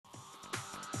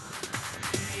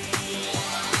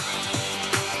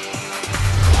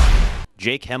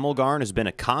Jake Hemmelgarn has been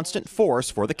a constant force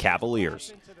for the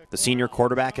Cavaliers. The senior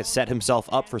quarterback has set himself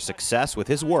up for success with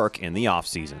his work in the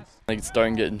offseason. I think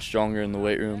starting getting stronger in the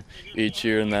weight room each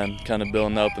year and then kind of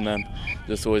building up, and then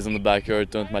just always in the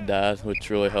backyard doing with my dad, which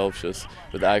really helps just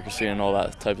with accuracy and all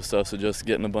that type of stuff. So just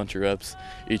getting a bunch of reps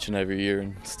each and every year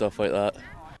and stuff like that.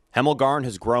 Hemmelgarn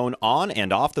has grown on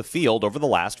and off the field over the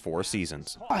last 4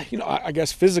 seasons. I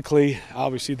guess physically,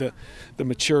 obviously the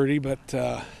maturity, but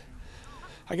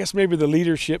I guess maybe the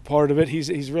leadership part of it.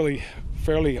 He's really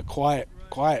fairly a quiet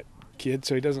kid,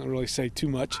 so he doesn't really say too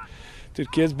much to the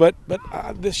kids. But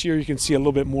this year you can see a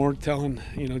little bit more telling,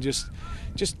 just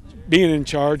being in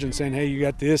charge and saying, hey, you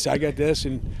got this, I got this,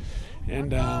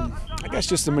 and I guess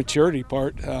just the maturity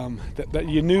part that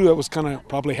you knew that was kind of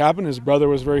probably happening. His brother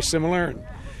was very similar,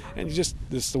 and just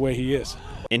this is the way he is.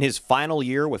 In his final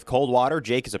year with Coldwater,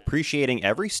 Jake is appreciating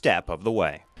every step of the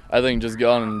way. I think just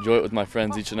go out and enjoy it with my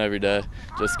friends each and every day.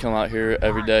 Just come out here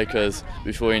every day, because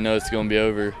before you know it's going to be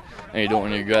over and you don't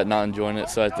want to regret not enjoying it.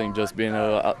 So I think just being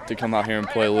able to come out here and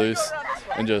play loose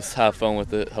and just have fun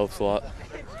with it helps a lot.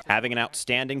 Having an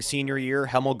outstanding senior year,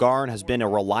 Hemmelgarn has been a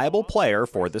reliable player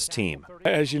for this team.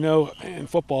 As you know, in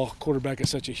football, quarterback is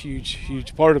such a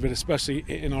huge part of it, especially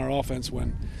in our offense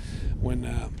when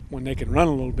they can run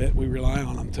a little bit. We rely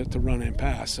on them to run and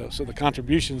pass. So the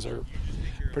contributions are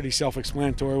pretty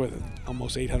self-explanatory, with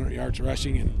almost 800 yards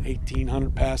rushing and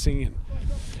 1,800 passing,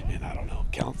 and I don't know,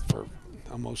 count for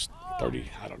almost 30,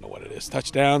 I don't know what it is,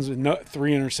 touchdowns and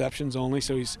 3 interceptions only.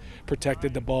 So he's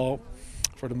protected the ball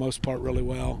for the most part really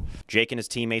well. Jake and his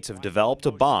teammates have developed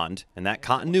a bond, and that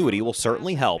continuity will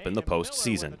certainly help in the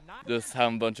postseason. Just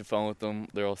having a bunch of fun with them.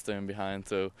 They're all staying behind,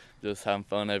 so just having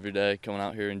fun every day, coming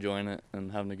out here, enjoying it,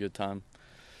 and having a good time.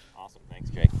 Awesome. Thanks,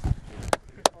 Jake.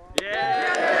 Yeah!